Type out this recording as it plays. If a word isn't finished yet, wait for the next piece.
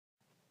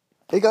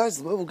Hey guys,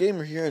 the Mobile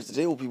Gamer here, and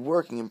today we'll be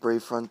working in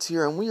Brave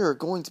Frontier, and we are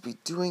going to be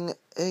doing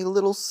a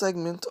little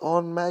segment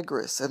on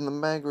Magress, and the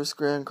Magress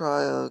Grand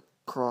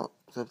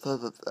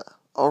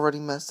already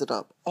messed it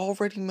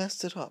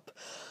up.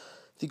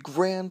 The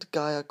Grand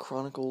Gaia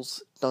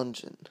Chronicles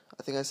dungeon.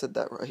 I think I said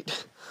that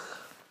right.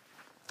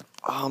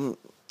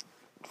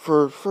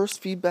 For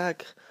first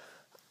feedback,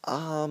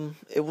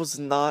 it was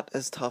not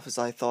as tough as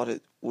I thought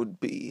it would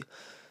be.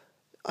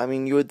 I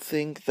mean, you would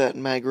think that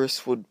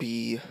Magress would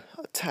be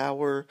a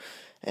tower,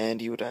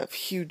 and you would have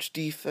huge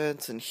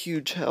defense, and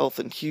huge health,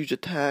 and huge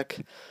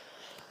attack,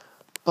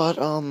 but,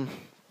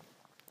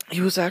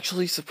 he was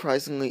actually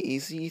surprisingly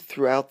easy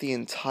throughout the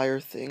entire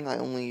thing. I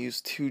only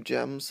used 2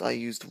 gems. I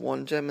used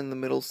 1 gem in the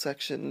middle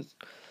section,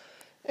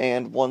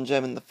 and 1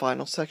 gem in the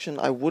final section.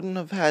 I wouldn't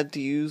have had to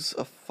use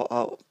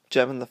a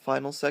gem in the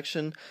final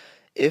section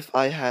if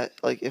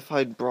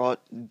I'd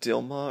brought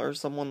Dilma or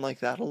someone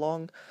like that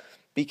along,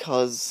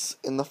 because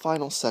in the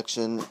final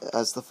section,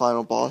 as the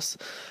final boss,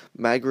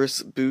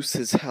 Magress boosts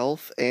his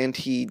health, and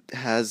he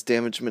has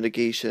damage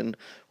mitigation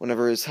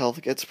whenever his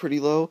health gets pretty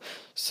low,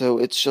 so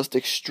it's just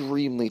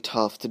extremely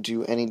tough to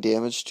do any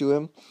damage to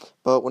him.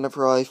 But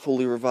whenever I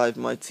fully revived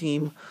my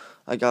team,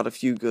 I got a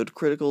few good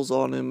criticals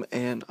on him,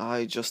 and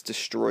I just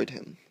destroyed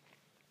him.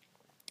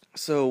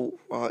 So,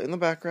 in the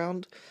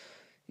background,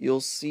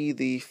 you'll see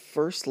the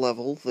first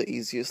level, the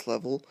easiest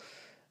level,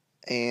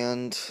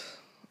 and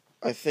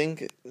I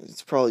think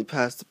it's probably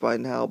past it by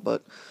now,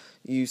 but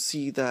you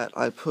see that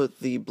I put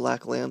the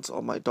Black Lance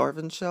on my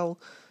Darwin Shell,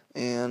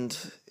 and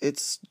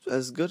it's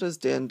as good as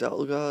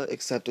Dandelga,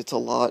 except it's a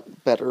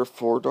lot better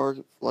for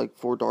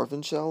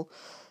Darwin Shell,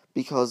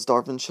 because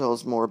Darwin Shell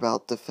is more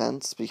about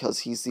defense, because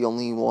he's the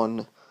only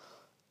one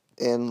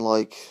in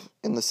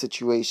the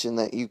situation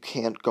that you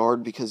can't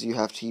guard because you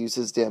have to use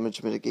his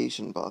damage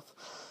mitigation buff.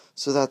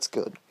 So that's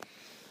good.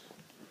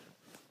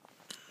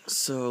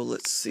 So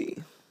let's see.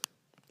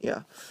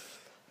 Yeah.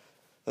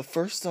 The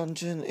first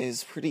dungeon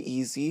is pretty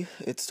easy.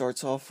 It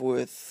starts off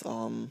with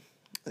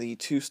the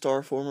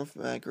 2-star form of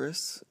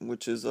Magress,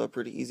 which is a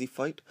pretty easy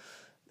fight.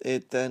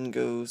 It then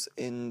goes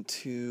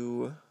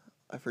into,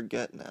 I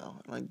forget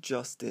now, and I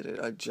just did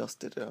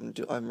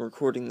it. I'm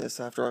recording this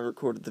after I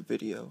recorded the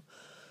video.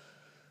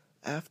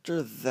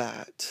 After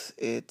that,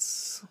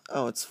 it's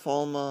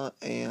Falma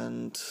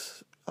and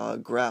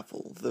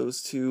Grapple.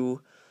 Those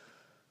two,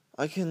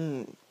 I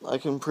can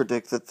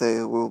predict that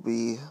they will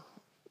be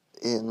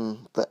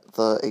in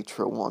the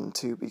Atro one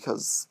too,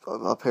 because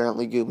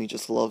apparently Gumi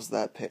just loves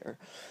that pair.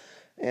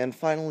 And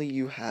finally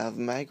you have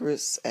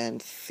Magress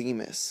and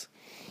Themis.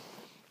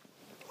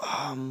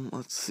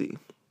 Let's see.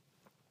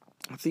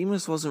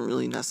 Themis wasn't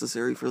really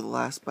necessary for the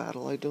last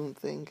battle, I don't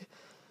think.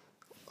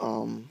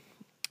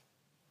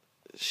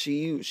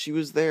 She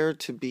was there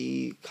to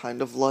be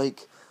kind of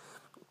like,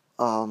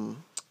 I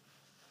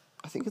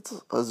think it's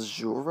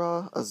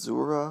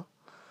Azura,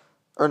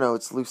 or no,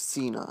 it's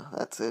Lucina,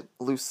 that's it.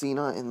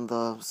 Lucina in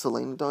the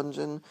Selene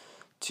dungeon,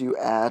 to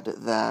add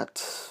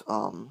that,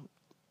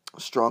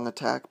 strong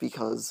attack,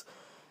 because,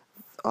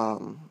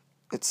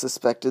 it's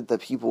suspected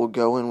that people will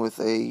go in with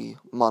a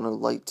mono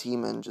light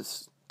team and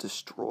just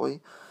destroy.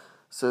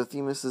 So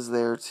Themis is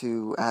there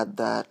to add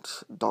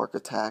that dark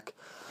attack.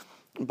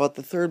 But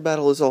the third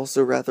battle is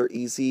also rather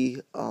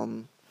easy.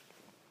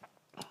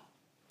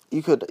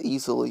 You could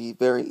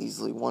very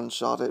easily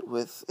one-shot it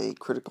with a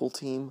critical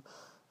team.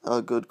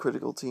 A good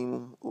critical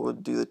team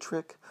would do the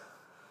trick.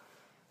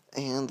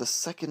 And the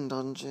second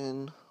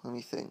dungeon, let me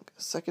think.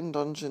 Second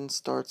dungeon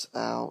starts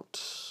out...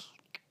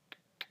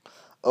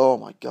 Oh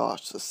my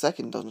gosh, the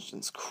second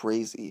dungeon's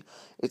crazy.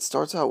 It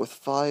starts out with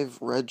 5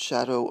 Red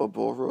Shadow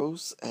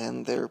Oboros,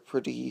 and they're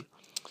pretty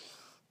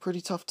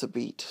tough to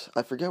beat.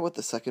 I forget what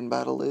the second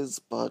battle is,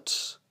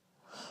 but...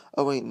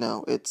 Oh wait,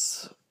 no,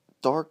 it's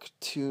Dark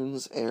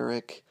Tunes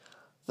Eric,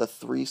 the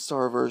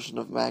 3-star version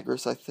of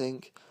Magress, I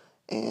think,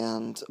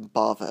 and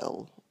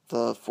Bavel,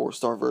 the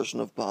 4-star version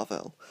of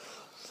Bavel.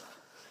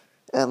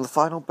 And the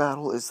final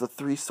battle is the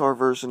 3-star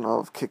version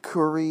of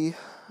Kikuri,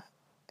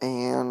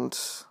 and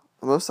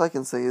the most I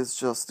can say is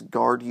just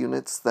guard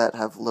units that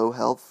have low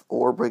health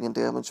or bring a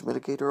damage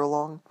mitigator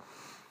along.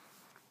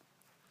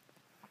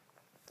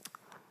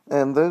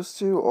 And those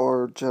two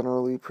are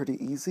generally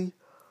pretty easy.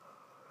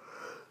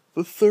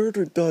 The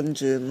third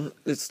dungeon,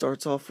 it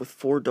starts off with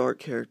 4 dark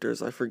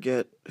characters. I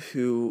forget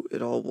who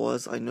it all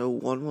was. I know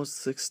one was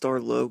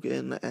 6-star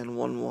Logan, and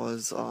one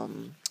was the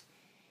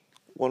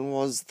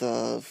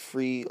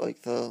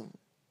the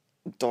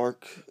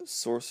dark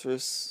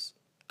sorceress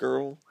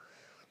girl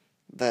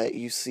that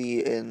you see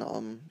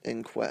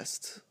in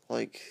Quest.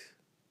 I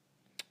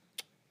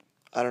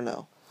don't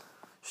know.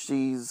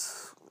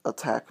 She's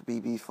attack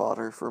BB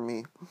fodder for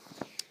me.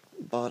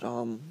 But,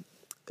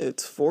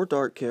 it's 4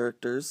 dark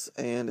characters,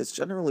 and it's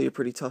generally a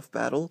pretty tough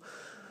battle.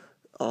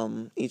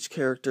 Each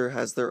character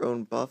has their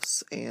own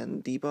buffs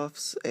and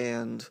debuffs,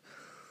 and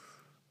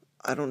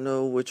I don't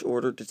know which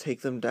order to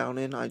take them down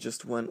in. I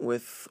just went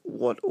with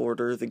what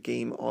order the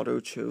game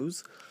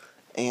auto-chose,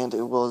 and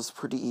it was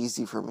pretty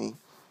easy for me.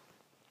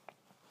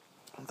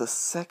 The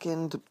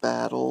second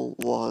battle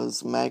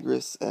was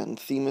Magress and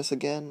Themis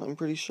again, I'm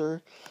pretty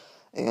sure.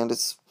 And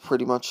it's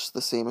pretty much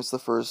the same as the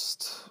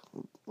first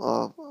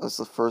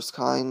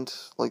kind,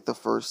 like the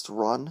first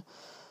run.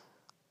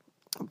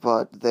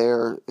 But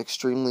they're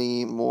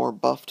extremely more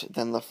buffed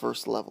than the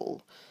first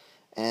level.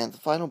 And the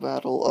final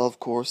battle, of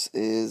course,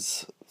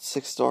 is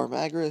 6-star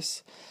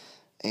Magress,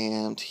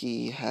 and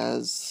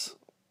he's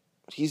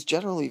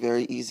generally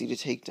very easy to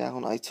take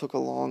down. I took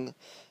along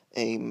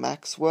a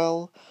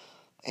Maxwell,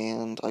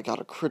 and I got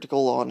a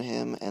critical on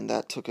him, and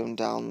that took him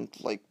down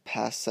like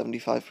past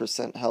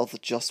 75% health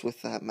just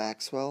with that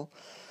Maxwell.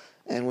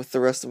 And with the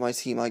rest of my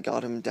team, I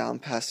got him down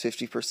past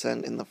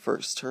 50% in the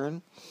first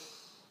turn.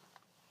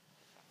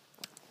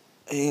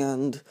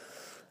 And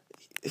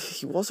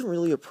he wasn't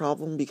really a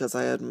problem because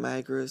I had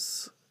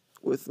Magress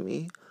with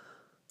me.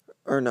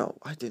 Or no,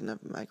 I didn't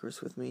have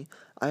Magress with me.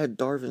 I had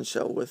Darvin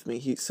Shell with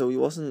me, so he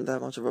wasn't that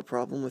much of a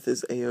problem with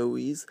his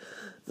AoEs.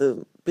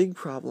 The big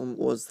problem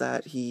was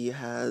that he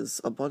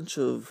has a bunch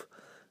of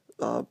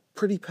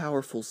pretty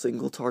powerful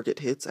single target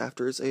hits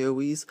after his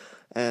AoEs,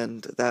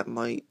 and that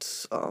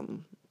might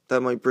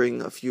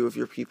bring a few of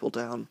your people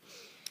down.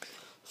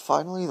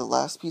 Finally, the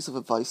last piece of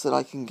advice that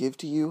I can give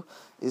to you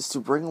is to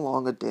bring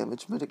along a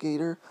damage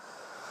mitigator.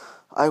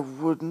 I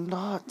would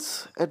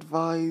not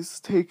advise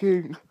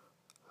taking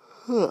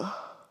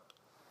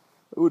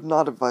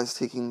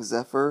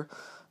Zephyr,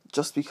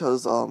 just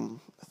because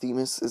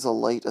Themis is a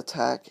light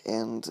attack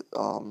and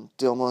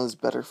Dilma is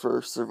better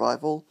for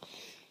survival.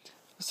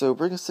 So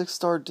bring a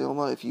 6-star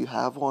Dilma if you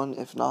have one.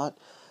 If not,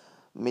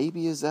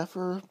 maybe a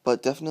Zephyr,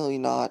 but definitely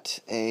not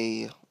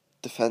a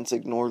defense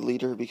ignore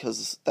leader,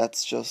 because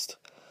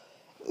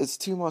it's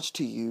too much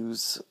to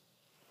use,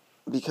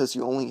 because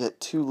you only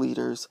get 2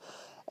 leaders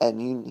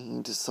and you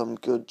need some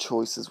good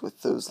choices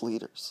with those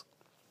leaders.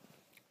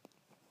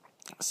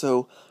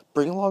 So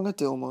bring along a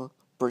Dilma,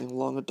 bring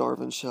along a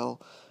Darvin Shell,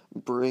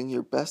 bring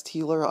your best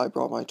healer. I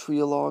brought my tree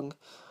along.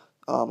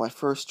 My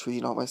first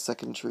tree, not my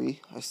second tree.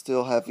 I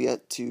still have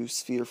yet to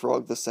Sphere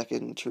Frog the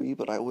second tree,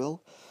 but I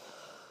will.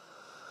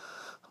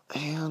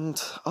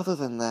 And other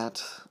than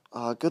that,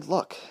 good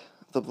luck.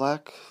 The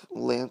Black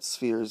Lance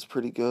Sphere is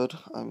pretty good,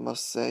 I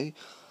must say.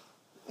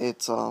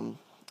 It's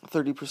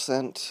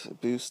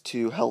 30% boost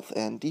to health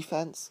and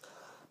defense.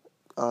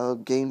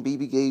 Gain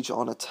BB gauge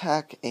on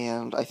attack,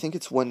 and I think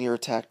it's when you're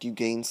attacked you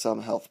gain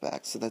some health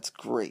back, so that's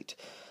great.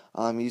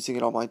 I'm using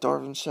it on my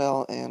Darvin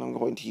Shell, and I'm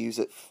going to use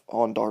it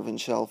on Darvin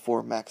Shell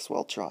for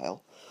Maxwell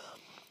Trial.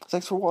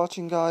 Thanks for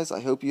watching, guys.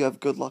 I hope you have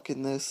good luck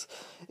in this.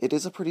 It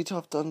is a pretty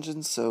tough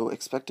dungeon, so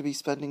expect to be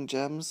spending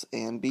gems,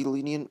 and be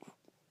lenient,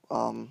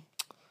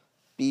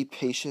 be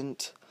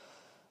patient,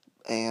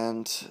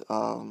 and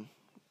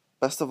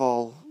best of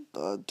all,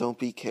 don't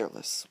be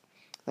careless.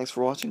 Thanks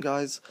for watching,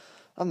 guys.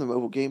 I'm the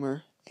Mobile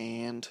Gamer,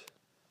 and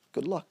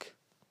good luck.